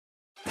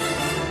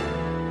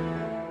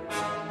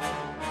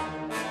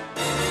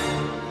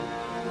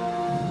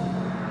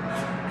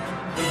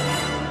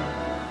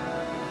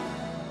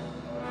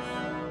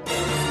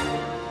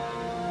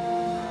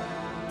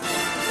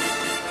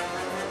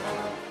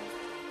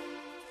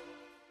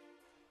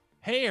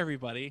Hey,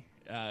 everybody.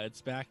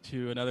 It's back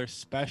to another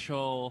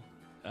special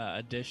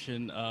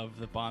edition of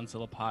the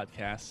Bonzilla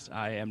podcast.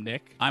 I am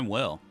Nick, I'm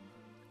Will.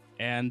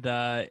 and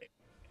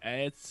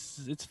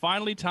it's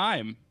finally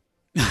time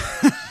to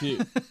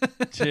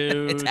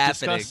It's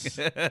happening. discuss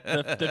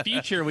the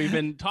future. We've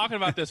been talking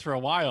about this for a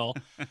while.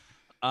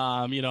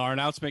 Our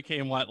announcement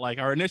came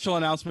our initial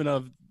announcement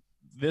of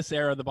this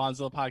era of the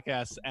Bonzilla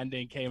podcast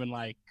ending came in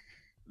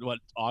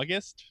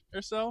August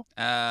or so?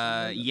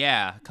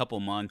 Yeah, a couple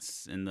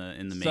months in the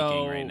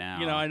making right now.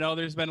 I know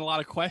there's been a lot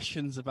of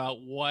questions about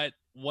what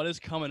is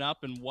coming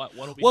up and what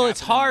will be Well, happening. it's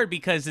hard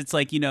because it's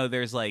like,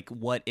 there's like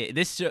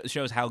this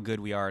shows how good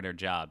we are at our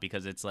job,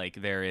 because it's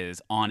like there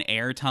is on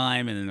air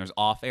time and then there's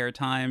off air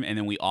time, and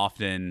then we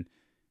often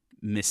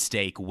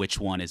mistake which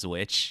one is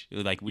which.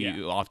 Like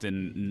we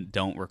often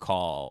don't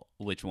recall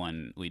which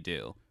one we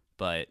do.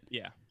 But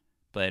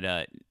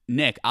But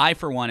Nick, I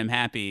for one am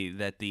happy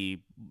that you're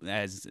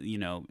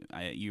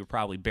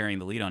probably bearing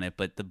the lead on it,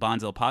 but the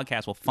Bonzilla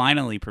podcast will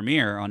finally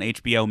premiere on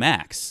HBO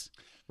Max,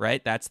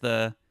 right? That's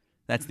the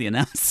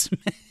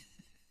announcement.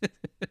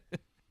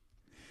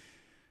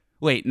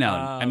 Wait,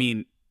 no,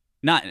 okay,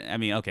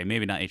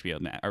 maybe not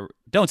HBO Max.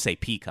 Don't say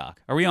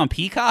Peacock. Are we on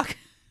Peacock?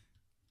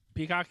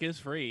 Peacock is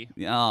free.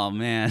 Oh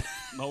man,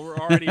 no, we're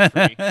already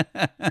free.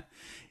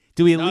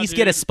 Do we at least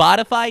get a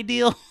Spotify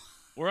deal?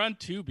 We're on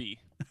Tubi.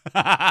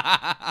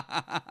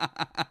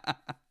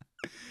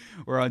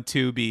 We're on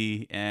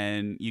Tubi,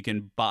 and you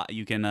can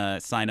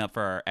sign up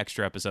for our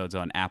extra episodes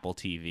on Apple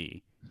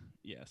TV.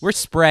 Yes, we're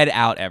spread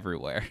out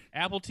everywhere.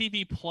 Apple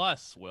TV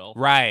Plus, Will.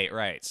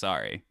 Right.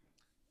 Sorry.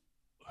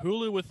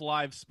 Hulu with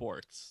live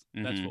sports.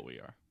 That's what we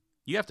are.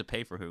 You have to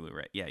pay for Hulu,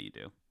 right? Yeah, you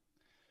do.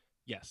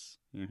 Yes.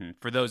 Mm-hmm.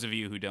 For those of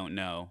you who don't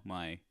know,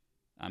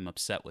 I'm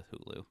upset with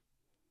Hulu.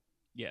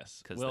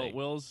 Yes,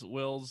 Will's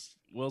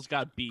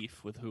got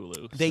beef with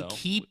Hulu. They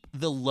keep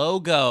the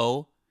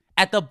logo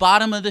at the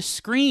bottom of the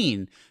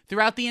screen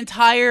throughout the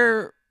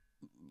entire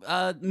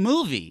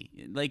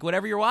movie, like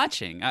whatever you're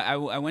watching. I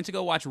went to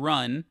go watch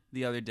Run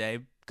the other day.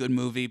 Good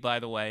movie, by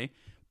the way.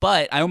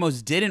 But I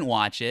almost didn't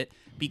watch it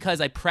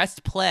because I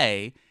pressed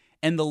play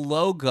and the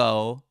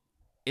logo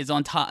is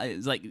on top.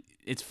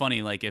 It's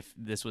funny, like if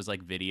this was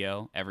like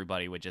video,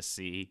 everybody would just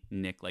see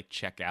Nick like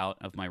check out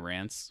of my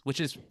rants,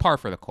 which is par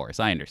for the course.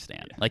 I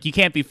understand. Yeah. Like you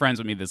can't be friends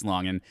with me this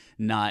long and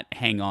not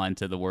hang on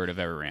to the word of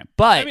every rant.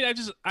 But I mean,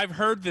 I've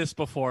heard this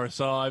before,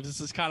 so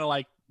this is kind of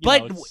like.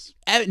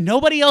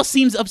 Nobody else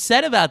seems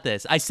upset about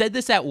this. I said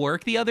this at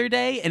work the other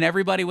day, and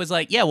everybody was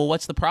like, "Yeah, well,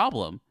 what's the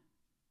problem?"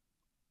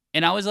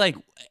 And I was like,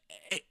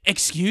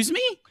 "Excuse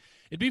me."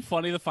 It'd be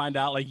funny to find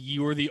out like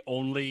you were the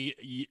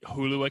only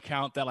Hulu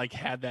account that like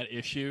had that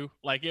issue.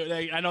 Like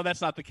I know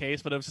that's not the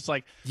case, but it was just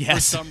like for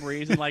some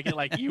reason like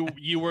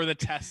you were the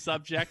test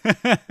subject.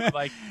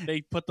 Like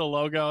they put the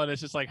logo and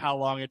it's just like how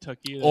long it took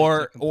you.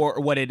 Or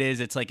what it is,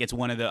 it's like it's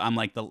one of the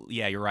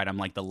you're right. I'm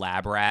like the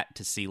lab rat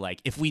to see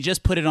like if we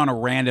just put it on a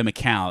random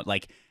account,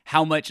 like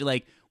how much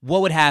like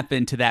what would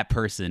happen to that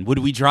person? Would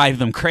we drive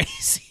them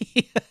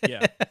crazy?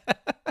 Yeah.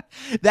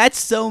 That's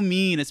so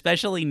mean,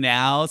 especially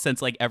now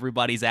since like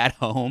everybody's at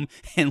home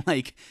and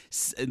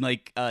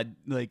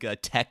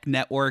tech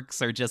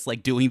networks are just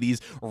like doing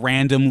these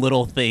random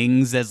little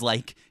things as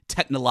like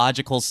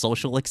technological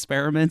social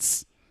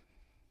experiments.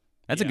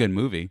 That's a good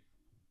movie.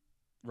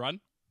 Run?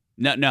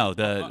 No,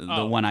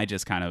 the one I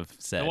just kind of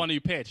said. The one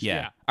you pitched.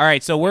 Yeah. All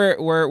right, so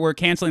we're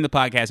canceling the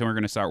podcast and we're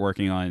going to start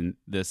working on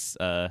this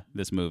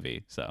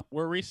movie. So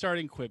we're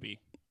restarting Quibi.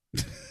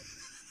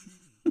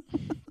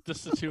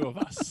 Just the two of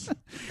us.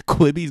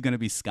 Quibi's gonna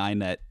be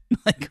Skynet.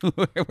 Like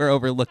we're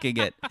overlooking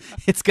it.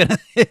 It's gonna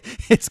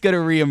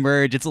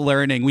reemerge. It's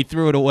learning. We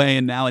threw it away,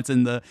 and now it's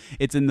in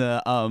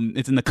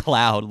the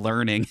cloud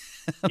learning.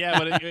 Yeah,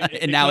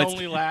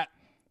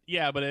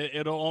 but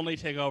it'll only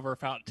take over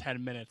about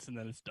 10 minutes, and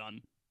then it's done.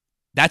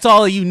 That's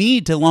all you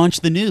need to launch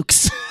the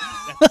nukes.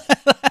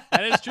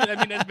 That is true. I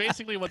mean, that's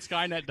basically what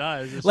Skynet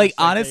does. It's like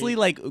honestly,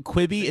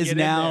 Quibi is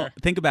now.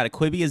 Think about it.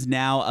 Quibi is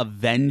now a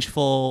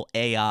vengeful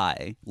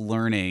AI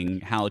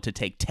learning how to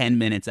take 10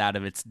 minutes out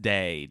of its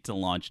day to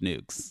launch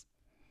nukes.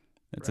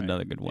 That's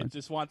another good one.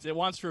 It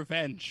wants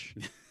revenge.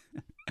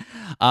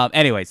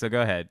 Anyway, so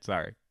go ahead.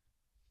 Sorry.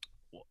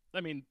 Well,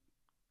 I mean,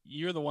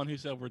 you're the one who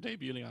said we're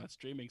debuting on a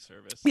streaming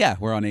service. Yeah,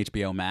 we're on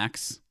HBO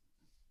Max.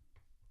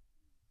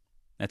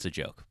 That's a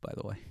joke, by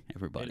the way,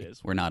 everybody. It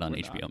is. We're not on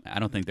HBO Max. I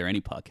don't think there are any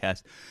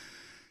podcasts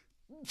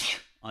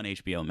on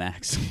HBO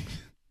Max.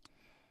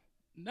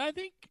 I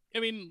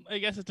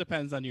guess it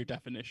depends on your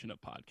definition of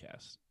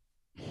podcast.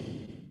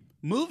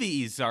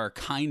 Movies are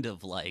kind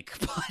of like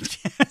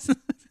podcasts.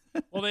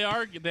 Well, they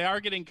are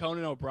getting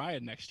Conan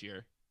O'Brien next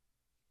year.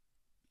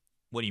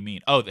 What do you mean?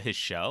 Oh, his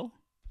show?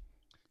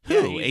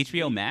 Yeah, Who?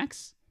 HBO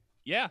Max?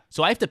 Yeah.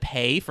 So I have to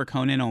pay for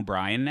Conan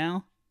O'Brien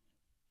now?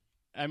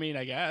 I mean,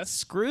 I guess.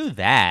 Screw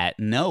that.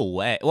 No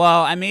way.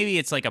 Well, maybe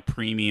it's like a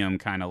premium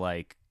kind of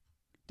like...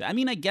 I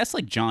mean, I guess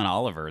like John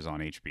Oliver's on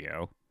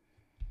HBO.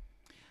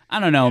 I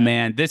don't know,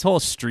 man. This whole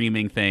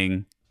streaming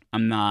thing,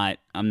 I'm not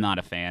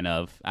a fan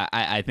of.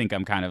 I think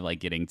I'm kind of like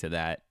getting to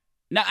that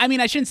No, I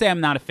mean, I shouldn't say I'm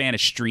not a fan of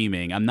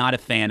streaming. I'm not a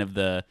fan of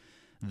the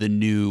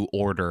new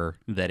order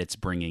that it's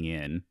bringing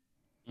in.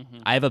 Mm-hmm.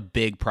 I have a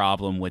big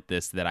problem with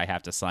this, that I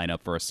have to sign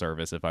up for a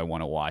service if I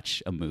want to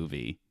watch a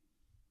movie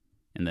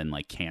and then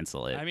like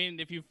cancel it. I mean,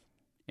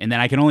 and then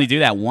I can only do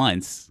that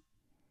once.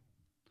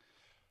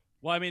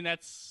 Well, I mean,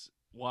 that's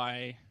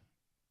why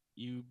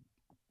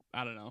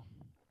I don't know.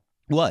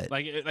 What?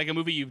 Like a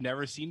movie you've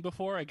never seen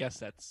before? I guess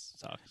that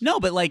sucks. No,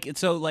 but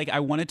I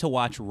wanted to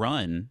watch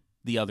Run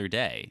the other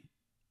day.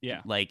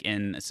 Yeah.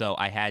 And so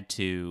I had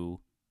to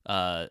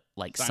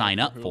sign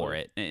up for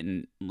it,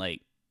 and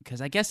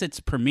because I guess it's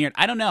premiered.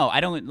 I don't know. I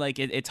don't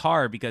it's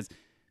hard because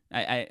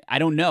I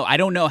don't know. I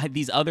don't know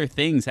these other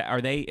things. Are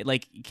they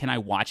can I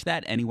watch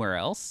that anywhere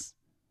else?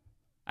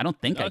 I don't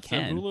think I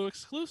can. It's a Hulu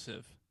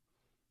exclusive.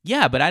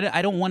 Yeah, but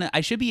I don't want to.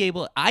 I should be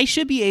able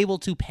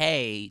to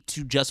pay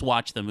to just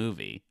watch the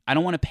movie. I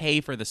don't want to pay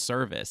for the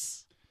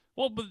service.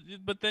 Well,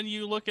 but then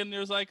you look and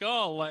there's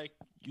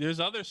there's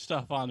other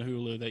stuff on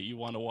Hulu that you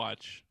want to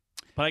watch.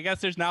 But I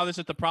guess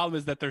the problem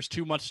is that there's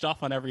too much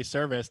stuff on every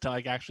service to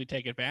actually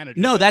take advantage.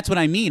 No, that's what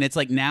I mean. It's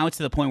now it's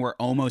to the point where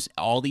almost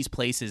all these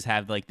places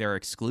have their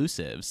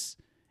exclusives,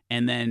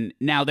 and then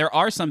now there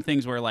are some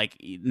things where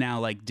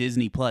now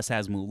Disney Plus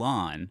has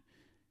Mulan,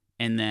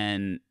 and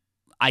then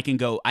I can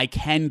go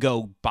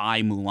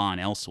buy Mulan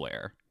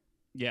elsewhere.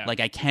 Yeah,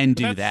 I can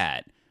do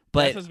that.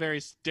 But that's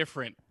very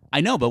different. I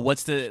know, but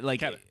what's the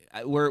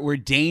we're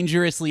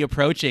dangerously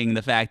approaching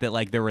the fact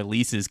that the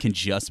releases can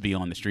just be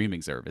on the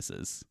streaming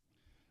services.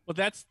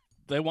 Well,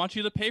 they want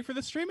you to pay for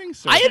the streaming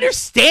service. I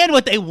understand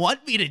what they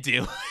want me to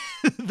do.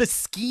 The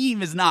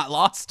scheme is not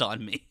lost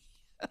on me.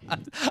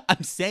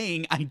 I'm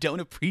saying I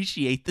don't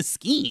appreciate the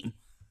scheme.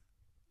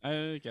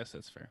 I guess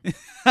that's fair.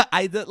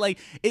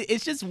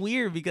 It's just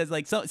weird because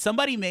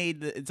somebody made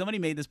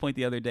this point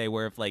the other day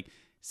where if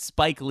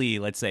Spike Lee,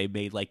 let's say,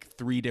 made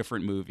 3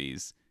 different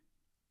movies,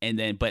 and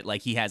then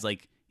he has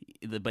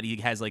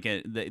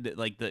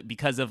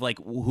because of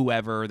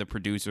whoever the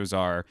producers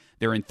are,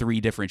 they're in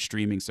 3 different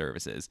streaming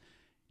services.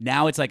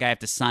 Now it's I have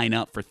to sign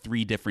up for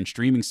 3 different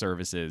streaming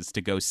services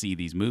to go see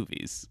these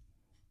movies.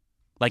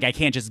 I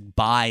can't just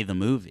buy the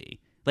movie.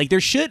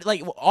 There should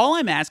all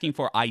I'm asking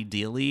for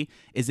ideally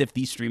is if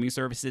these streaming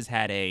services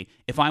had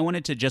if I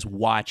wanted to just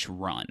watch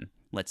Run,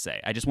 let's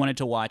say, I just wanted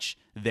to watch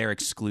their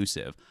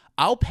exclusive,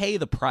 I'll pay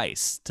the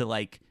price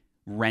to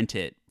rent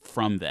it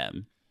from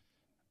them.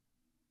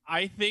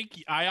 I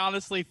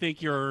honestly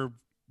think you're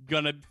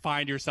gonna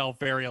find yourself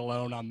very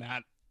alone on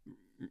that.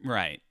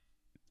 Right.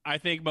 I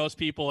think most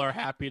people are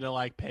happy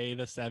to pay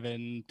the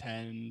 $7,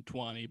 $10,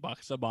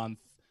 $20 a month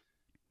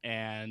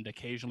and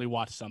occasionally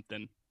watch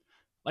something.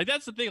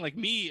 That's the thing.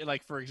 Me,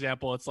 for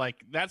example, it's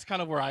that's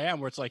kind of where I am,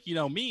 where it's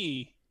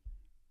me.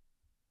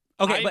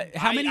 Okay, but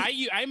how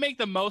many? I make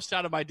the most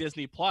out of my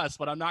Disney Plus,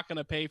 but I'm not going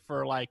to pay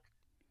for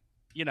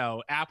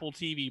Apple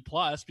TV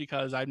Plus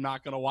because I'm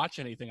not going to watch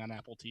anything on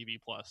Apple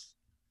TV Plus.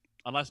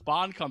 Unless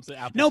Bond comes to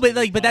Apple. No, but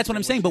but that's what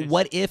I'm saying. But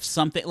what if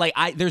something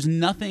there's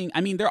nothing?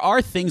 I mean, there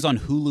are things on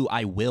Hulu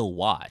I will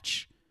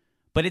watch,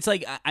 but it's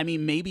I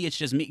mean, maybe it's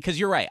just me, because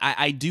you're right.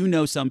 I do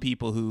know some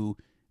people who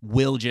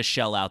will just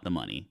shell out the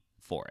money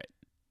for it.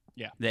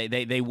 Yeah,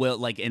 they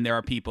will and there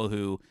are people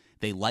who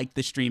they like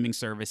the streaming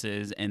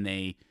services and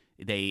they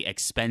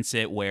expense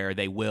it, where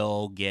they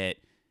will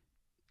get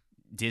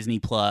Disney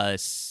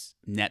Plus,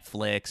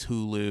 Netflix,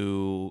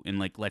 Hulu, and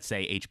let's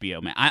say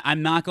HBO. Man,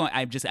 I'm not going.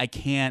 I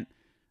can't.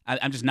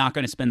 I'm just not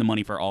going to spend the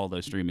money for all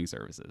those streaming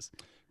services.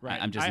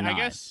 Right. I'm just not. I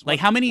guess.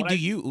 How many do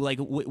you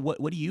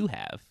what do you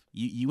have?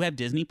 You have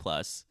Disney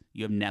Plus.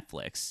 You have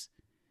Netflix.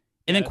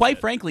 And then, quite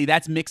frankly,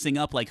 that's mixing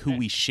up who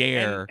we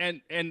share.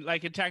 And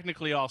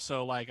technically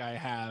also I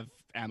have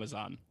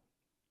Amazon.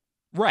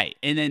 Right.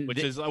 And then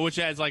which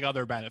has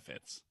other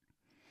benefits.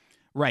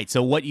 Right.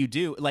 So what you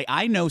do,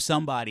 I know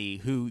somebody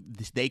who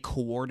they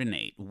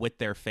coordinate with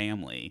their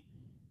family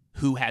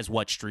who has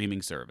what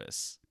streaming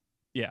service.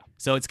 Yeah.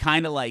 So it's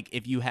kind of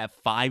if you have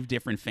 5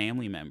 different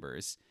family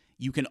members,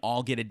 you can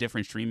all get a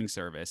different streaming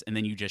service, and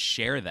then you just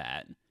share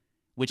that,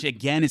 which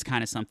again is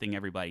kind of something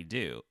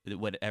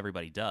what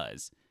everybody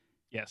does.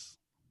 Yes.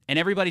 And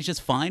everybody's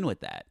just fine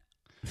with that.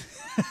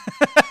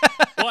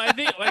 Well, I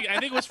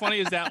think what's funny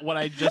is that what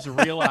I just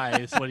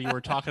realized when you were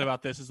talking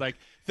about this is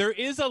there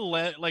is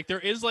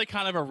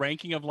kind of a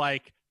ranking of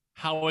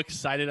how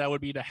excited I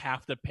would be to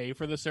have to pay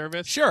for the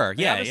service. Sure,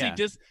 yeah, obviously,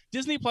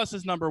 Disney Plus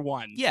is number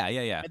 1. Yeah.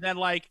 And then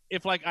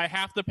if I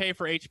have to pay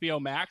for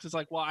HBO Max, it's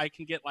well, I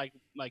can get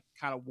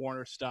kind of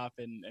Warner stuff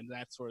and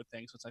that sort of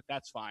thing. So it's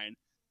that's fine.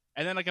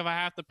 And then if I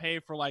have to pay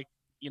for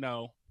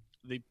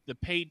the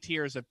paid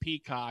tiers of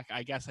Peacock,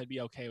 I guess I'd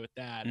be okay with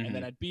that. Mm-hmm. And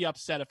then I'd be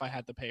upset if I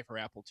had to pay for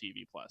Apple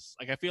TV Plus.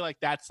 I feel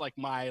that's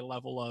my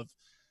level of,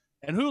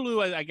 and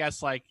Hulu, I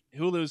guess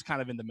Hulu's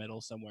kind of in the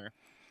middle somewhere.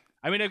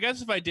 I mean, I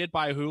guess if I did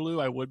buy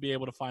Hulu, I would be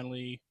able to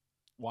finally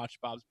watch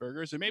Bob's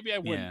Burgers, or maybe I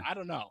wouldn't. Yeah. I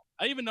don't know.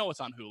 I don't even know what's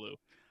on Hulu.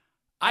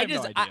 I have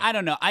no idea. I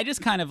don't know. I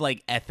just kind of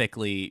like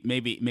ethically,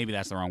 maybe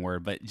that's the wrong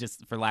word, but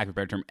just for lack of a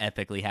better term,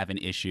 ethically have an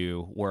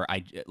issue where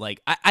I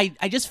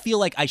just feel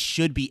like I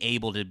should be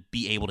able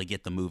to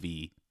get the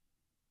movie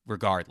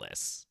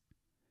regardless.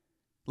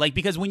 Like,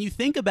 because when you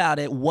think about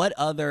it, what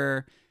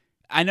other,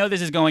 I know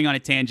this is going on a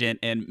tangent,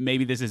 and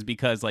maybe this is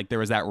because like there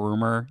was that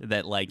rumor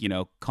that like, you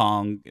know,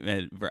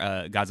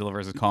 Godzilla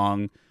versus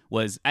Kong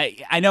was,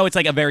 I know it's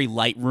like a very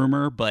light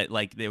rumor, but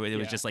like it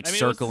was just like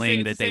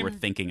circling that they were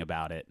thinking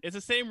about it. It's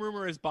the same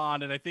rumor as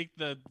Bond, and I think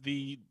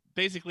the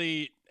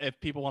basically, if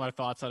people want our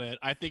thoughts on it,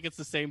 I think it's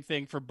the same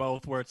thing for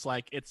both, where it's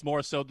like it's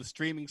more so the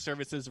streaming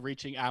services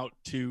reaching out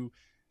to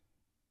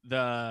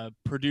the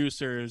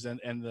producers and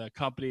the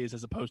companies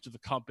as opposed to the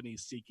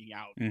companies seeking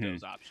out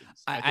those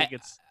options. I think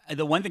it's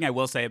the one thing I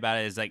will say about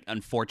it is like,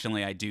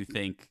 unfortunately, I do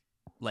think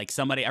like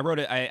somebody I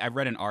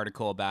read an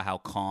article about how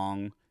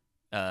Kong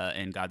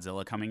and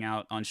Godzilla coming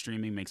out on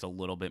streaming makes a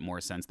little bit more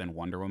sense than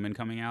Wonder Woman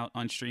coming out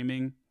on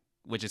streaming,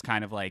 which is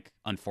kind of like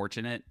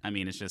unfortunate. I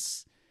mean, it's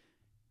just,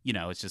 you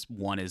know, it's just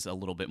one is a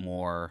little bit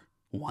more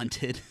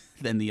wanted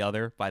than the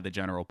other by the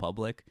general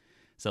public.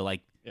 So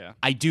like, yeah,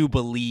 I do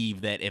believe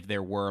that if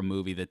there were a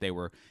movie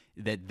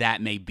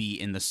that may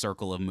be in the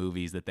circle of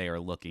movies that they are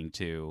looking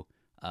to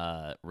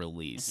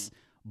release.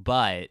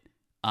 But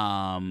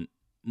my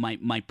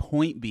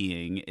point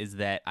being is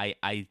that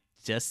I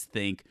just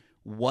think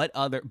what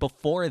other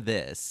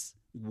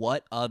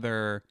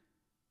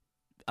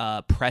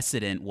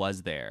precedent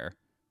was there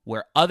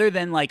where, other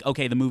than like,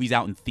 okay, the movie's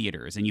out in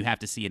theaters and you have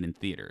to see it in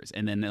theaters,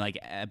 and then like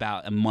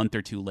about a month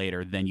or two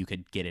later, then you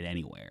could get it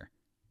anywhere.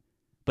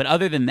 But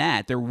other than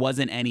that, there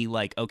wasn't any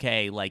like,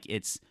 okay, like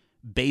it's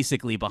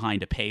basically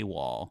behind a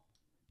paywall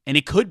and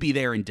it could be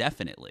there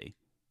indefinitely.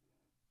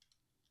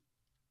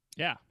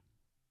 Yeah.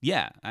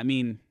 Yeah. I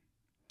mean,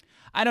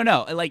 I don't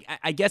know. Like,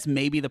 I guess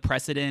maybe the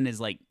precedent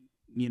is like,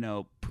 you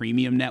know,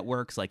 premium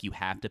networks, like you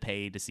have to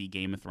pay to see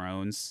Game of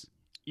Thrones.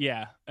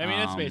 Yeah. I mean,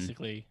 it's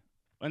basically,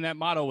 and that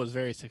model was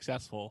very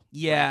successful.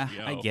 Yeah,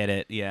 I get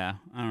it. Yeah.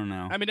 I don't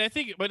know. I mean, I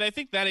think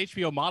that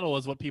HBO model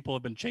is what people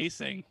have been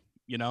chasing.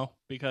 You know,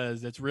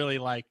 because it's really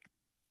like,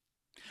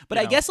 but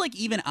I guess like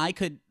even I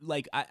could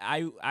like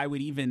I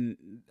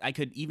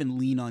could even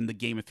lean on the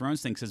Game of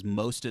Thrones thing, because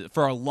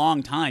for a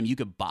long time you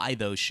could buy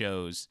those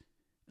shows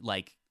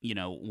like, you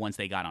know, once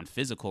they got on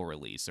physical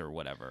release or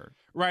whatever.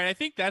 Right. I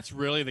think that's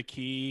really the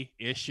key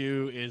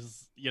issue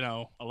is, you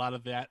know, a lot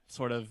of that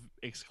sort of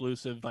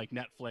exclusive like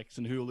Netflix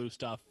and Hulu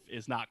stuff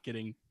is not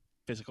getting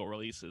physical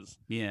releases.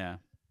 Yeah.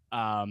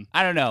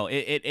 I don't know.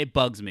 It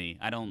bugs me.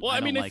 I don't. Well, I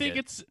mean, like I think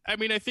it.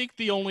 I think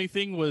the only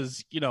thing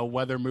was, you know,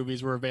 whether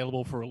movies were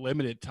available for a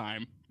limited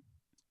time.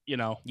 You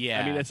know.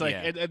 Yeah. I mean, it's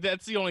like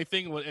that's the only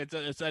thing.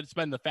 It's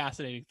been the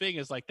fascinating thing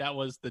is like that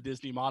was the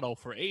Disney model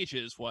for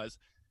ages, was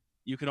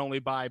you can only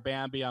buy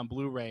Bambi on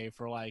Blu-ray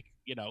for like,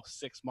 you know,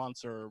 6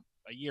 months or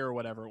a year or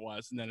whatever it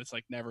was, and then it's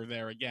like never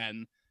there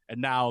again. And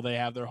now they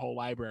have their whole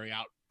library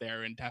out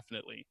there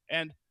indefinitely.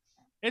 And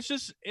it's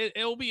just,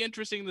 it'll be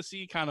interesting to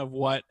see kind of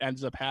what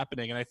ends up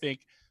happening. And I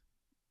think,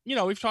 you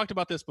know, we've talked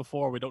about this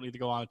before. We don't need to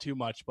go on too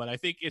much, but I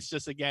think it's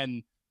just,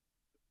 again,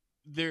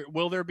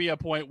 will there be a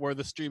point where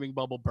the streaming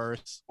bubble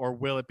bursts, or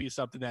will it be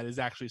something that is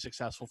actually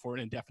successful for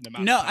an indefinite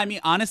amount of time? I mean,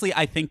 honestly,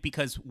 I think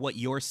because what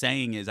you're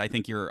saying is, I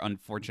think you're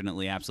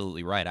unfortunately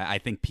absolutely right. I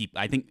think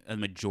a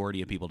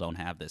majority of people don't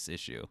have this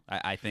issue.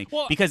 I think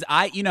because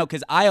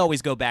I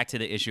always go back to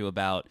the issue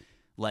about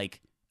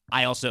like,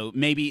 I also,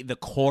 maybe the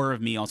core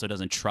of me also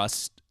doesn't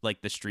trust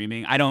like the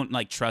streaming. I don't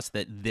like trust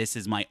that this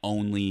is my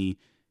only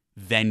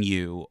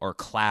venue or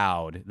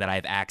cloud that I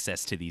have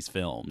access to these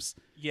films.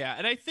 Yeah,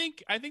 and I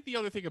think the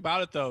other thing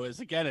about it though is,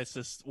 again, it's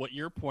just what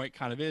your point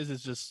kind of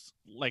is just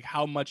like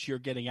how much you're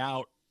getting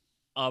out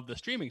of the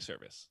streaming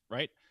service,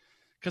 right?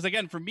 Because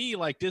again, for me,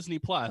 like Disney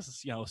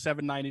Plus, you know,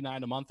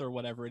 $7.99 a month or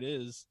whatever it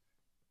is,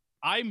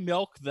 I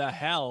milk the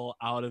hell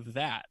out of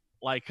that.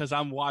 Like, because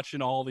I'm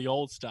watching all the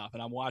old stuff,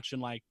 and I'm watching,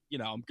 like, you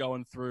know, I'm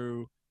going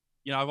through,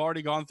 you know, I've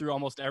already gone through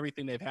almost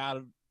everything they've had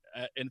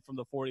in from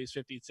the 40s,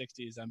 50s,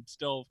 60s. I'm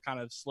still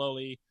kind of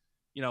slowly,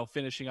 you know,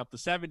 finishing up the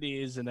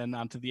 70s and then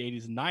onto the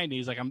 80s and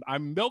 90s. Like,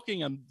 I'm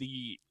milking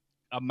the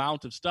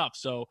amount of stuff.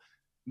 So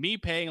me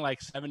paying like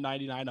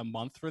 $7.99 a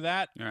month for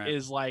that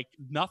is like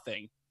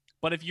nothing.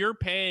 But if you're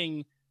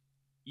paying,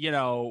 you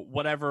know,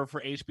 whatever for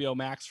HBO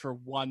Max for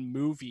one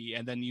movie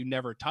and then you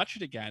never touch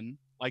it again,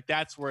 like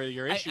that's where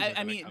your issue.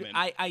 I mean,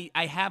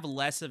 I have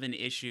less of an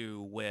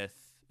issue with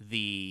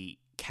the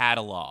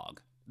catalog,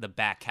 the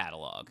back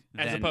catalog,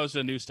 as opposed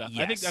to new stuff.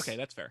 Yes. I think okay,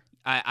 that's fair.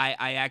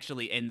 I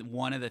actually, and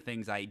one of the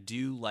things I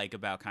do like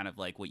about kind of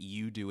like what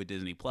you do with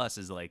Disney Plus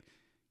is like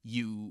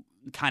you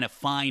kind of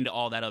find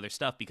all that other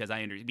stuff, because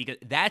because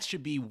that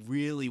should be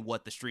really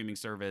what the streaming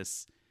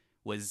service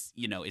was,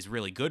 you know, is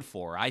really good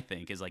for, I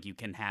think, is like you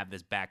can have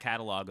this back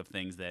catalog of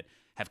things that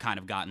have kind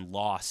of gotten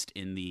lost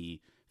in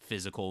the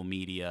physical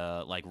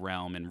media like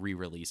realm and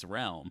re-release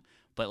realm.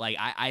 But like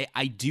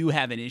I do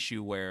have an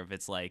issue where if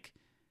it's like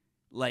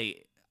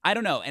I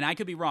don't know, and I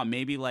could be wrong,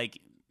 maybe like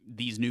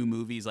these new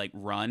movies like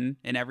Run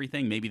and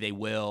everything, maybe they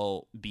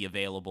will be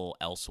available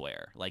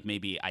elsewhere. Like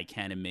maybe I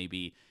can, and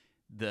maybe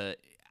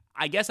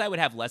I guess I would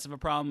have less of a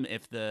problem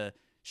if the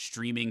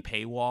streaming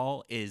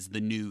paywall is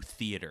the new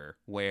theater,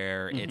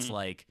 where it's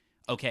like,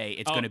 okay,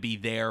 it's going to be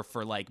there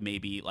for like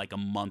maybe like a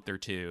month or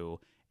two,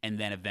 and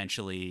then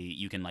eventually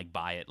you can like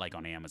buy it like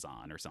on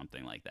Amazon or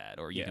something like that,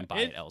 or you can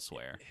buy it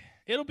elsewhere.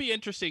 It'll be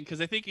interesting because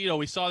I think,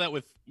 we saw that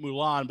with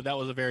Mulan, but that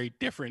was a very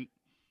different,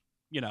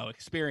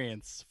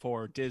 experience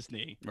for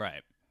Disney.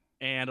 Right.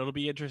 And it'll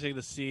be interesting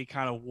to see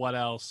kind of what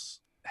else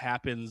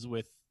happens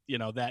with,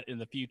 that in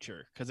the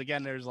future. Because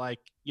again, there's like,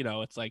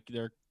 it's like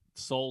their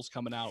Soul's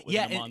coming out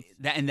within a month.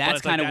 And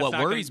that's kind of what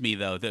worries me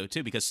though,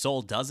 too, because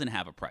Soul doesn't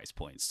have a price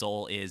point.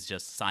 Soul is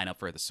just sign up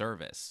for the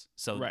service.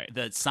 So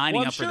the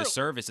signing up for the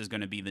service is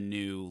going to be the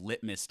new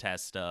litmus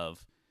test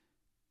of.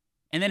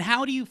 And then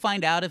how do you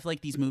find out if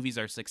like these movies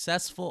are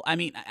successful? I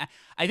mean,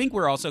 I think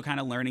we're also kind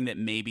of learning that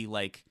maybe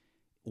like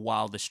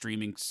while the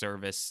streaming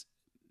service,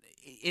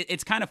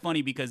 it's kind of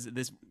funny because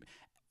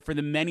for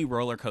the many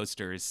roller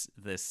coasters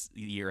this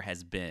year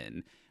has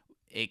been,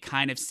 it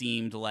kind of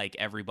seemed like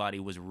everybody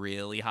was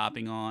really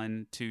hopping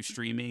on to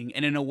streaming,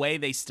 and in a way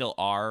they still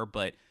are,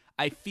 but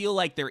I feel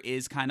like there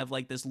is kind of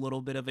like this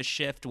little bit of a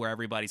shift where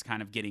everybody's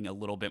kind of getting a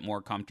little bit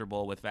more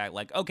comfortable with that,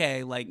 like,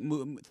 okay, like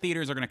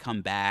theaters are going to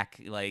come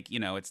back, like,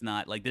 it's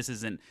not like this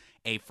isn't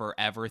a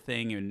forever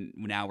thing, and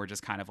now we're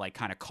just kind of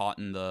caught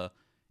in the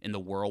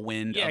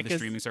whirlwind of the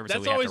streaming service, so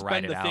we have to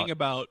ride it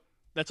out.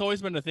 That's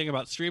always been the thing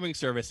about streaming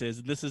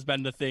services. This has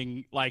been the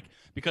thing, like,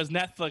 because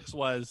Netflix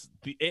was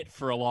it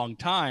for a long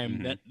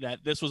time, that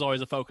this was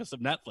always a focus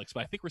of Netflix. But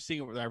I think we're seeing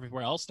it with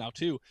everywhere else now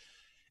too,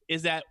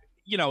 is that,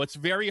 it's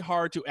very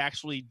hard to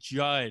actually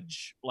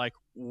judge like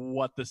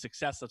what the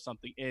success of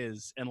something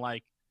is and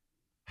like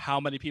how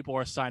many people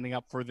are signing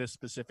up for this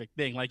specific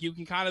thing. Like you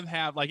can kind of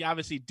have, like,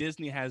 obviously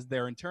Disney has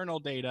their internal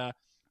data,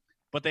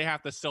 but they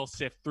have to still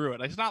sift through it.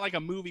 Like, it's not like a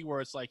movie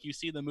where it's like you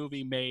see the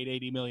movie made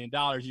 $80 million,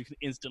 you can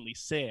instantly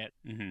see it.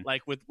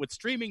 Like with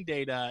streaming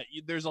data,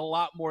 there's a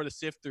lot more to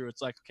sift through.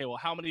 It's like, okay, well,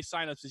 how many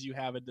signups did you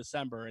have in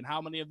December, and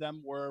how many of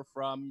them were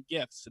from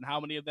gifts, and how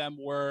many of them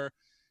were,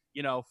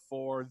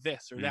 for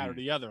this or that or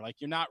the other. Like,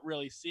 you're not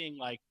really seeing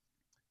like,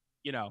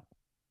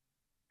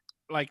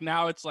 like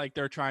now it's like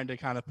they're trying to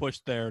kind of push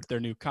their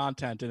new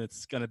content, and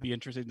it's going to be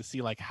interesting to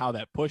see like how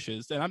that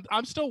pushes. And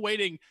I'm still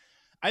waiting.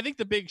 I think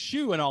the big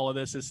shoe in all of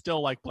this is still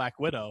like Black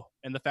Widow,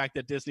 and the fact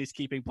that Disney's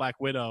keeping Black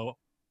Widow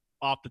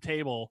off the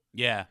table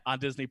on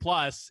Disney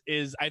Plus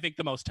is, I think,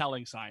 the most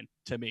telling sign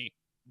to me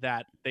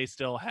that they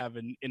still have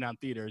in on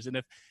theaters.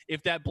 And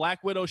if that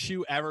Black Widow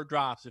shoe ever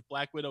drops, if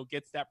Black Widow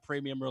gets that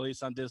premium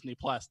release on Disney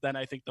Plus, then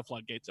I think the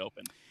floodgates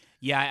open.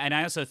 Yeah, and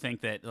I also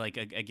think that, like,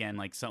 again,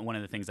 like, one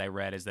of the things I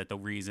read is that the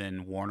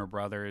reason Warner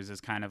Brothers is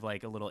kind of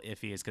like a little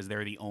iffy is because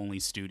they're the only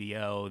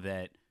studio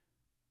that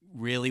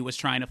really was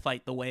trying to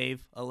fight the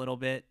wave a little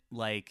bit.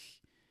 Like,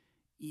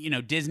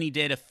 Disney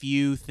did a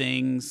few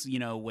things,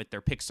 with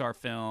their Pixar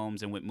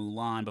films and with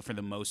Mulan, but for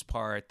the most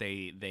part,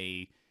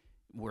 they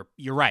were,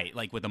 you're right,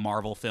 like with the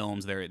Marvel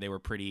films, they were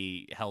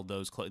pretty held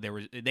those close.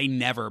 They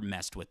never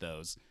messed with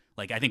those.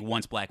 Like, I think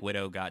once Black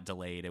Widow got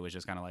delayed, it was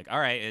just kind of like, all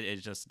right,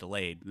 it's just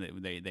delayed.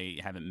 They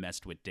haven't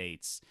messed with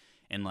dates.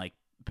 And like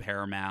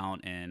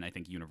Paramount and I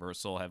think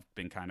Universal have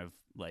been kind of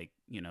like,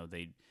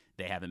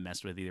 they haven't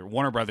messed with either.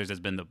 Warner Brothers has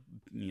been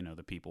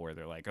the people where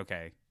they're like,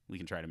 okay, we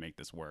can try to make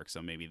this work.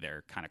 So maybe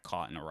they're kind of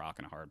caught in a rock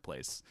and a hard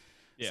place.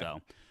 Yeah.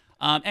 So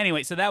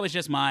anyway, so that was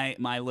just my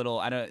little,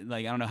 I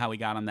don't know how we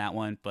got on that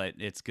one, but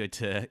it's good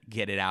to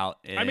get it out.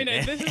 I mean,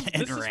 this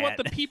is what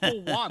the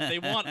people want. They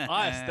want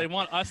us. They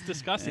want us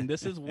discussing.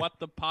 This is what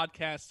the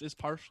podcast is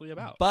partially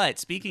about. But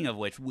speaking of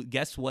which,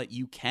 guess what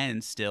you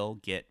can still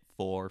get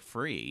for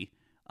free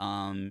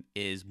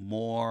is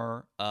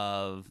more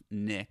of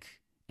Nick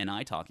and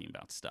I talking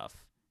about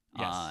stuff.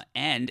 Yes.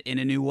 And in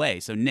a new way.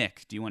 So,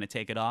 Nick, do you want to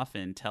take it off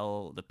and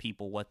tell the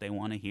people what they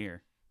want to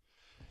hear?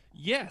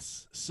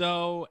 Yes.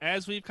 So,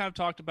 as we've kind of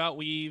talked about,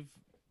 we've,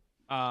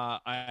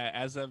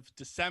 as of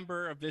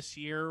December of this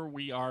year,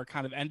 we are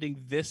kind of ending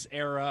this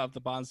era of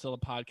the Bondzilla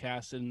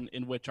podcast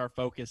in which our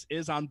focus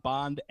is on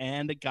Bond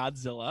and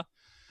Godzilla.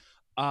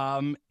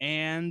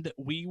 And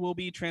we will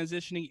be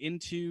transitioning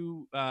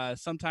into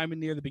sometime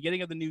near the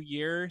beginning of the new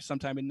year,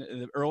 sometime in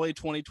the early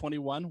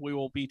 2021, we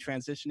will be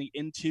transitioning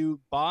into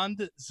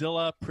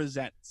Bondzilla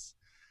Presents.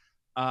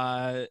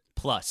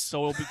 Plus.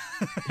 So it'll be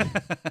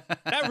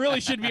that really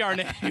should be our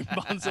name,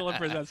 Bondzilla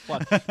Presents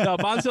Plus. No,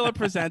 Bondzilla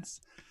Presents.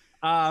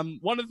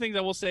 One of the things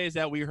I will say is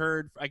that we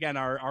heard, again,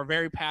 our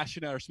very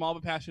passionate, our small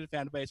but passionate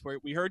fan base, where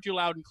we heard you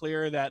loud and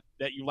clear that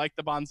you like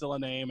the Bondzilla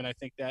name, and I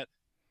think that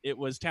it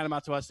was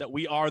tantamount to us that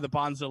we are the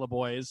Bondzilla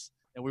Boys,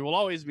 and we will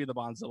always be the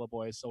Bondzilla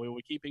Boys, so we will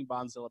be keeping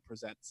Bondzilla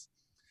Presents.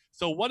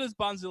 So what does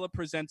Bondzilla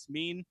Presents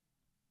mean?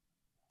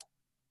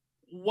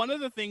 One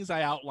of the things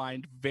I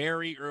outlined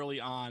very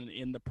early on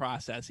in the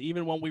process,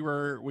 even when we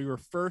were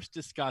first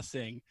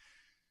discussing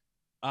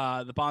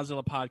the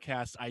Bondzilla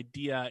podcast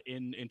idea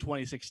in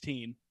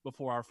 2016,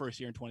 before our first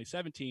year in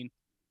 2017,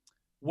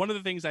 one of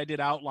the things I did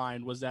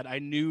outline was that I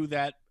knew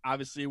that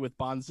obviously with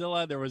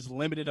Bondzilla, there was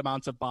limited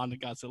amounts of Bond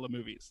and Godzilla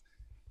movies.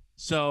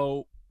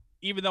 So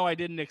even though I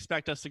didn't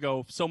expect us to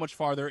go so much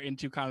farther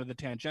into kind of the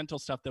tangential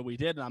stuff that we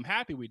did, and I'm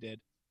happy we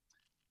did,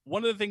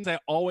 one of the things I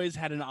always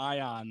had an eye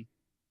on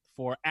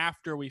for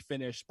after we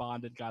finished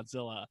Bond and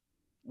Godzilla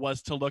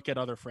was to look at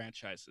other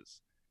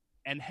franchises.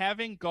 And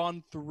having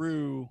gone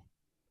through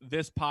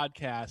this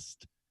podcast,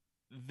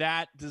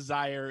 that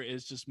desire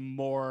is just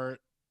more.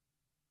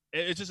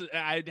 It's just,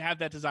 I have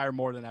that desire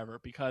more than ever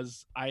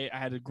because I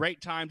had a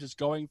great time just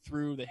going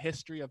through the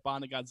history of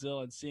Bond and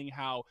Godzilla and seeing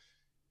how,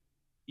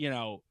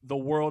 the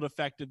world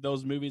affected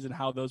those movies and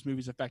how those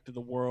movies affected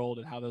the world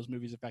and how those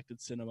movies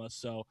affected cinema.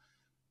 So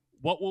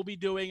what we'll be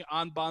doing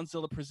on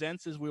Bondzilla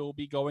Presents is we will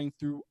be going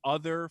through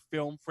other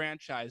film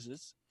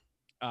franchises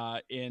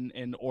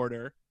in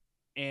order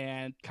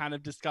and kind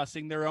of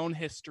discussing their own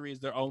histories,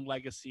 their own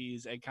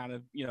legacies, and kind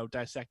of,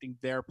 dissecting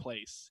their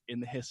place in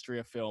the history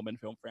of film and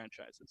film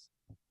franchises.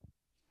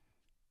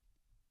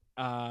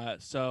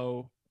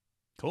 So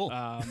cool.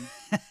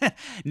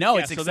 No,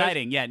 it's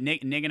exciting. Yeah,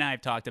 Nick and I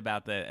have talked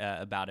about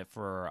it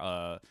for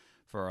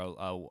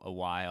a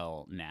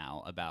while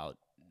now about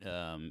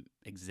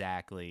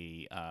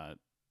exactly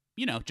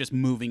just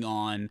moving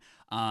on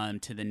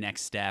to the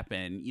next step,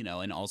 and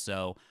and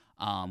also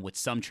with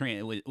some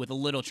with a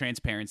little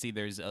transparency,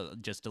 there's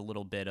just a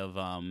little bit of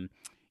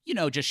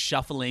just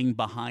shuffling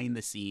behind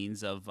the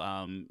scenes of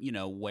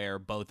where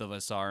both of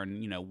us are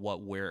and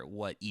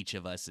what each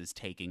of us is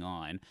taking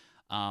on.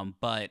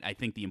 But I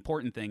think the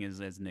important thing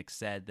is, as Nick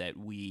said, that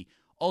we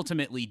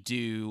ultimately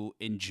do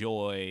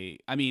enjoy.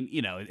 I mean,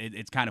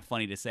 it's kind of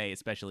funny to say,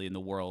 especially in the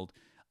world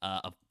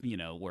of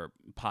where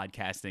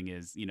podcasting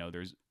is,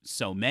 there's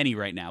so many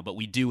right now, but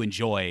we do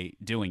enjoy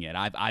doing it.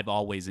 I've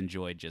always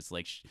enjoyed just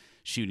like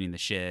shooting the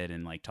shit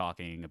and like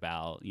talking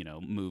about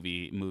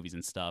movies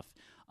and stuff.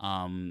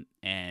 And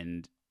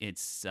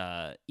it's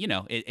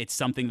it's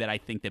something that I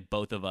think that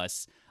both of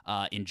us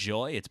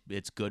enjoy.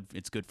 It's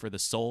good for the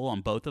soul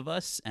on both of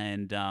us,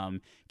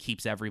 and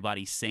keeps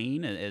everybody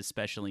sane,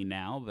 especially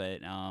now.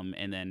 But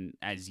and then,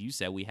 as you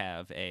said, we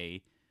have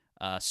a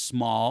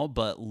small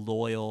but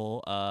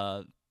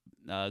loyal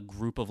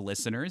group of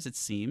listeners, it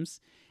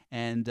seems.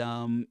 And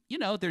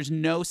there's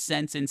no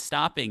sense in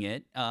stopping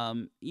it.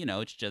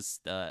 It's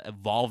just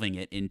evolving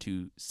it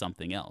into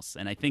something else.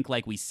 And I think,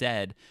 like we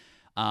said,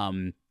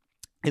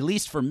 at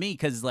least for me,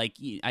 because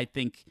I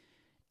think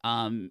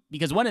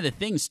because one of the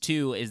things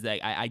too is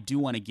that I do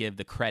want to give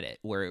the credit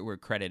where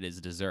credit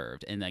is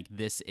deserved, and like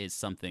this is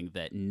something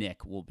that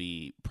Nick will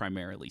be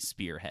primarily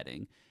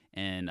spearheading,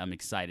 and I'm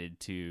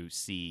excited to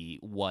see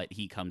what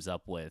he comes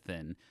up with,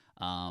 and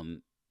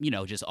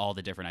just all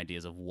the different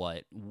ideas of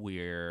what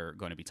we're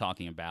going to be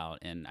talking about.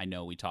 And I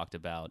know we talked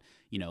about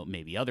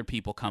maybe other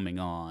people coming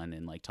on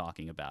and like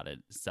talking about it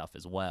stuff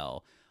as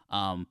well.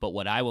 But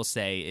what I will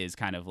say is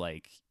kind of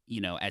like,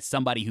 as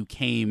somebody who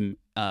came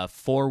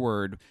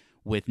forward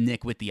with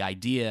Nick with the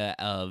idea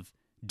of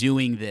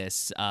doing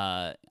this,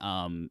 Bond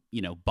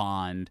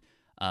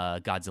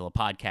Godzilla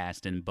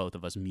podcast, and both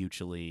of us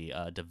mutually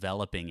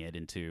developing it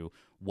into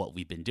what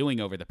we've been doing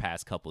over the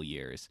past couple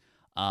years.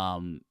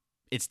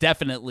 It's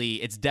definitely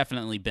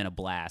been a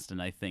blast,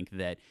 and I think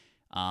that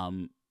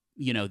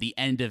the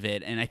end of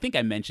it, and I think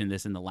I mentioned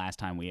this in the last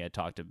time we had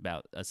talked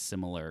about a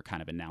similar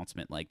kind of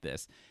announcement like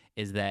this,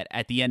 is that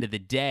at the end of the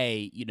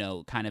day,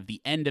 kind of the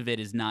end of it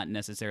is not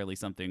necessarily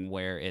something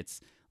where it's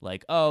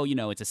like, oh,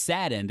 it's a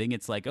sad ending.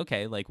 It's like,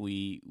 okay, like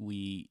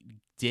we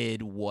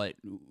did what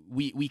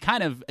we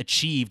kind of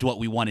achieved what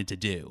we wanted to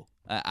do.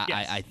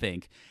 Yes. I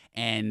think.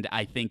 And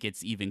I think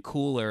it's even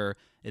cooler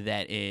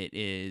that it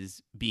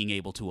is being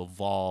able to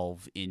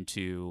evolve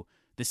into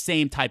the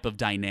same type of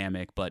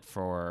dynamic, but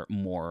for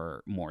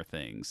more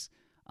things.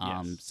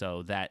 Yes.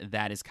 So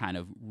that is kind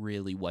of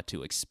really what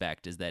to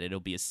expect, is that it'll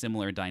be a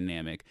similar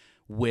dynamic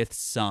with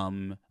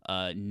some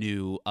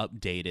new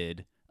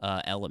updated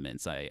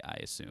elements, I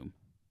assume.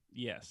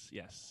 Yes.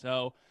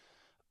 So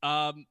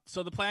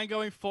the plan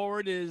going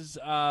forward is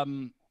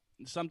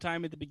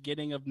sometime at the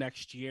beginning of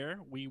next year,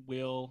 we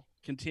will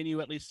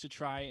continue at least to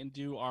try and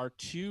do our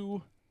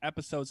 2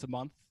 episodes a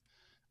month,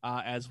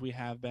 as we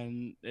have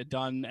been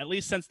done at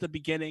least since the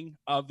beginning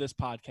of this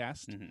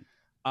podcast,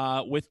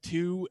 with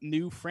 2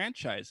 new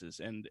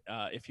franchises. And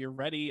if you're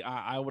ready,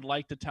 I would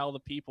like to tell the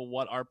people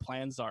what our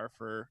plans are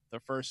for the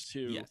first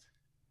 2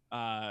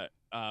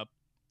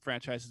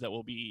 franchises that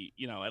will be,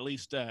 at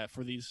least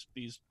for these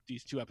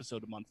 2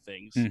 episode a month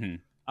things.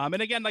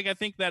 And again, like I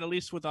think that at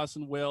least with us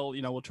and Will,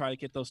 we'll try to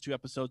get those 2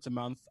 episodes a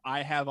month.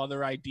 I have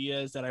other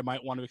ideas that I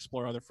might want to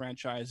explore other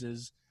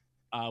franchises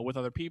with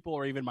other people,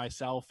 or even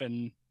myself.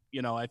 And,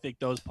 I think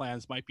those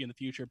plans might be in the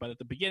future. But at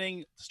the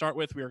beginning, to start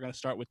with, we are going to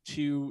start with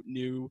 2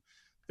 new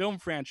film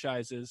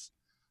franchises.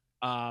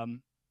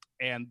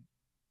 And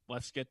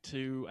let's get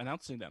to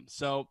announcing them.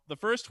 So the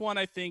first one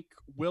I think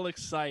will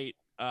excite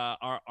the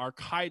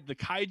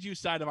kaiju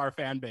side of our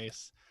fan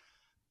base.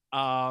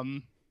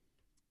 And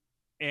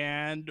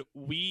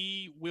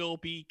we will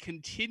be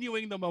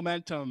continuing the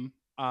momentum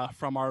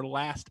from our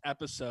last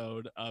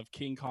episode of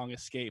King Kong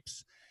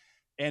Escapes.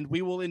 And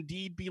we will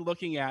indeed be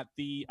looking at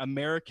the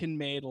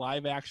American-made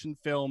live-action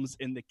films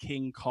in the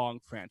King Kong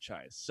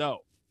franchise. So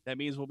that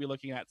means we'll be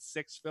looking at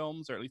 6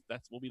 films, or at least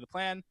that will be the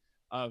plan,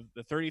 of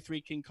the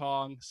 33 King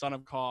Kong, Son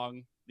of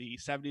Kong, the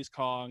 70s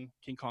Kong,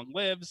 King Kong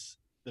Lives,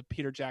 the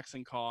Peter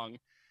Jackson Kong,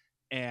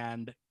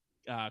 and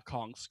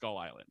Kong Skull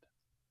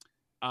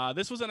Island.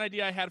 This was an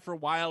idea I had for a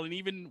while, and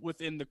even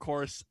within the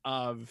course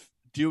of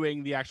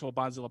doing the actual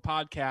Bondzilla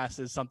podcast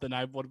is something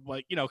I would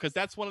like, because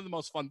that's one of the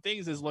most fun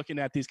things is looking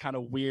at these kind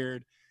of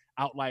weird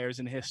outliers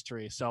in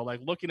history. So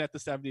like looking at the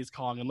 70s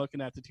Kong and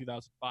looking at the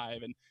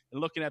 2005 and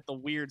looking at the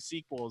weird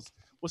sequels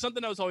was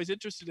something I was always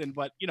interested in.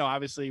 But,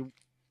 obviously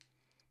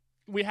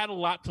we had a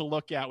lot to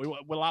look at. A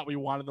lot we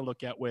wanted to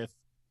look at with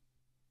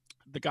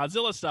the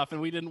Godzilla stuff, and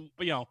we didn't,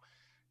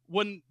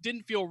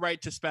 didn't feel right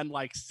to spend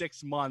like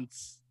 6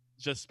 months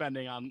just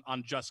spending on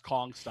just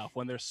Kong stuff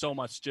when there's so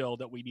much still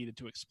that we needed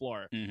to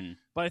explore. Mm-hmm.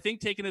 But I think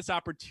taking this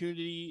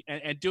opportunity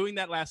and doing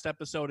that last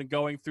episode and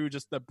going through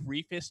just the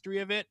brief history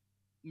of it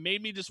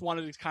made me just want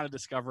to kind of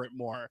discover it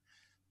more.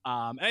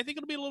 And I think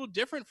it'll be a little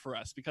different for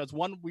us because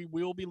one, we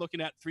will be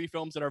looking at 3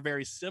 films that are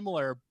very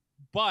similar,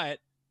 but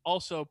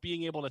also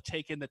being able to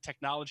take in the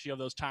technology of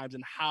those times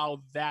and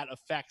how that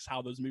affects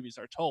how those movies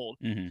are told.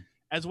 Mm-hmm.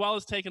 As well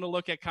as taking a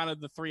look at kind of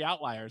the 3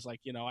 outliers. Like,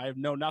 I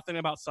know nothing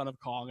about Son of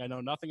Kong. I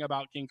know nothing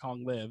about King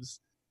Kong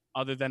Lives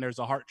other than there's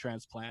a heart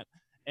transplant.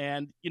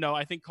 And,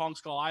 I think Kong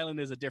Skull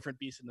Island is a different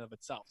beast in and of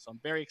itself. So I'm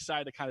very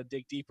excited to kind of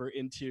dig deeper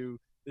into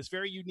this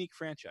very unique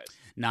franchise.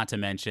 Not to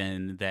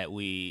mention that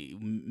we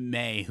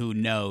may, who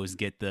knows,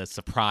 get the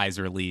surprise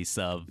release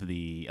of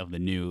the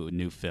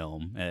new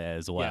film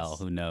as well. Yes.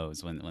 Who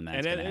knows when that's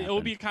going to happen. It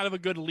will be kind of a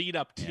good lead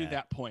up to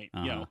that point,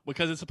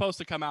 because it's supposed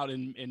to come out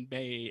in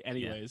May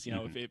anyways,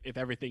 if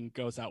everything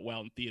goes out well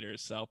in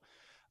theaters. So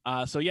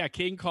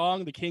King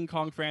Kong, the King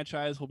Kong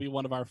franchise will be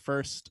one of our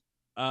first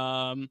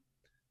other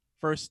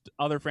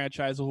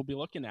franchises we'll be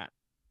looking at.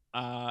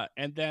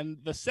 And then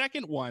the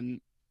second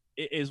one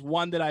is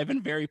one that I've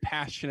been very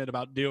passionate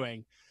about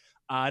doing.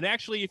 And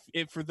actually,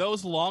 if for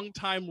those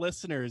longtime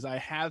listeners, I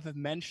have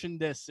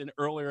mentioned this in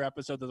earlier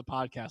episodes of the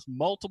podcast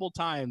multiple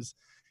times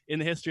in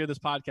the history of this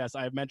podcast.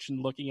 I have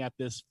mentioned looking at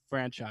this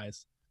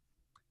franchise,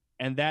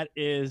 and that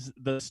is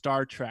the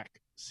Star Trek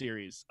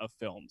series of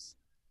films.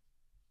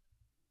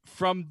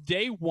 From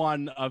day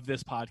one of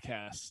this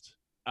podcast,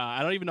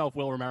 I don't even know if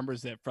Will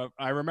remembers it.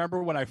 I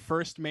remember when I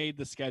first made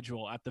the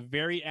schedule, at the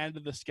very end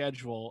of the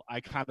schedule, I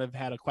kind of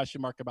had a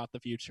question mark about the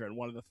future. And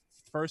one of the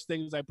first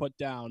things I put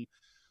down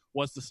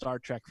was the Star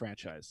Trek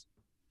franchise.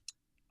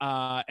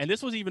 And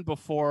this was even